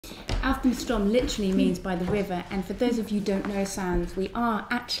Auf dem Strom literally means by the river, and for those of you who don't know sounds, we are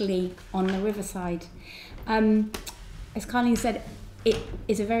actually on the riverside. As Carleen said, it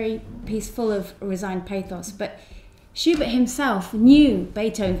is a very piece full of resigned pathos, but Schubert himself knew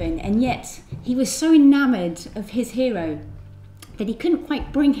Beethoven, and yet he was so enamoured of his hero that he couldn't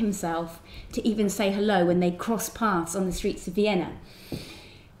quite bring himself to even say hello when they crossed paths on the streets of Vienna.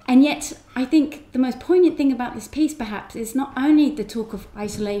 And yet, I think the most poignant thing about this piece, perhaps, is not only the talk of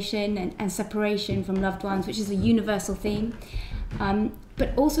isolation and separation from loved ones, which is a universal theme,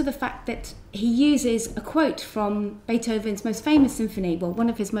 but also the fact that he uses a quote from Beethoven's most famous symphony, well, one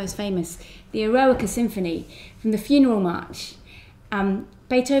of his most famous, the Eroica Symphony, from the Funeral March.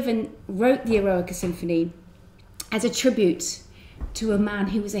 Beethoven wrote the Eroica Symphony as a tribute to a man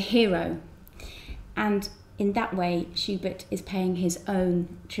who was a hero. And in that way, Schubert is paying his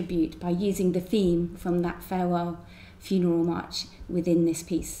own tribute by using the theme from that farewell funeral march within this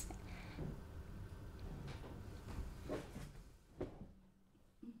piece.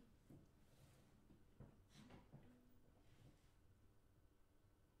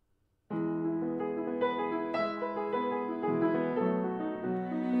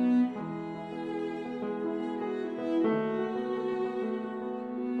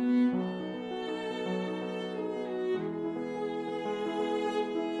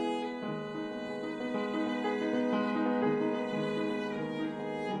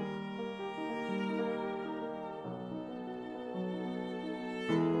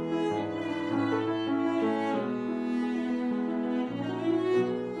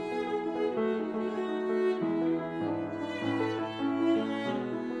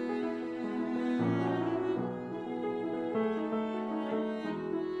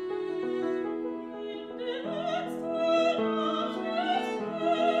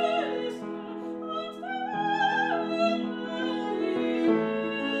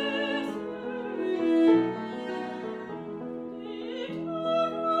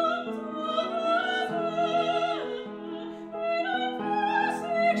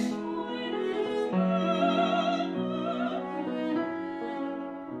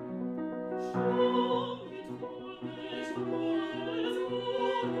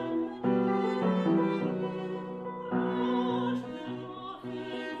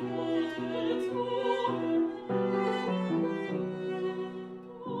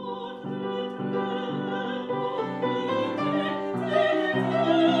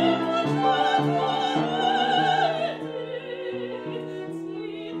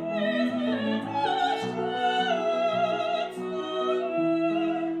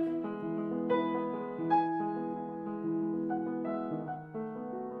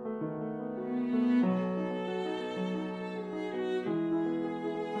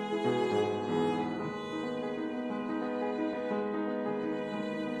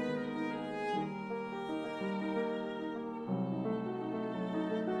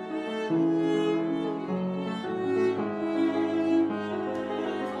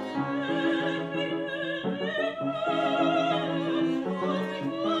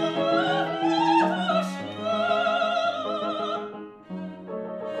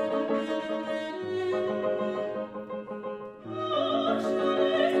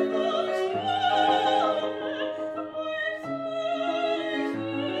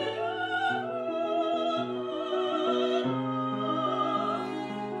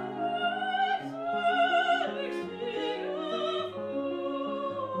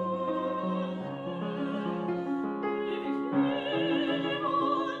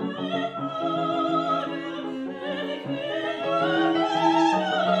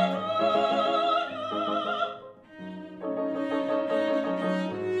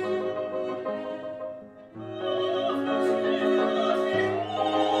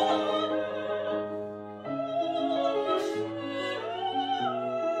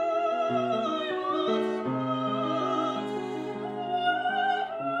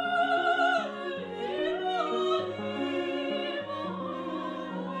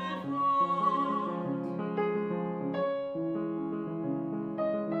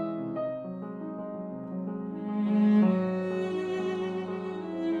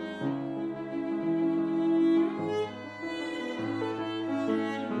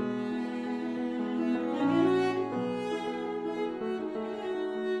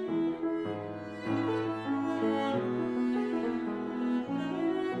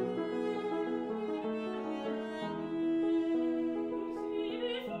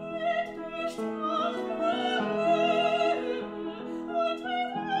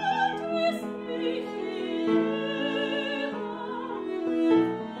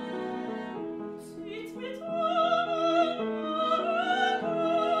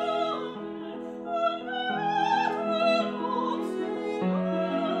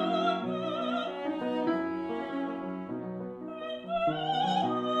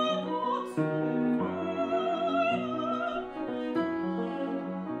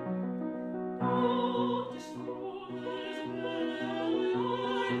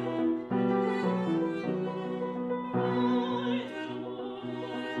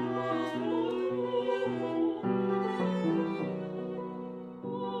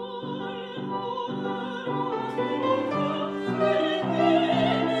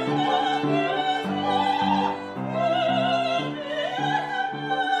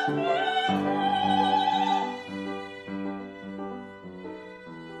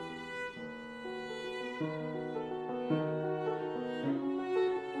 Thank you.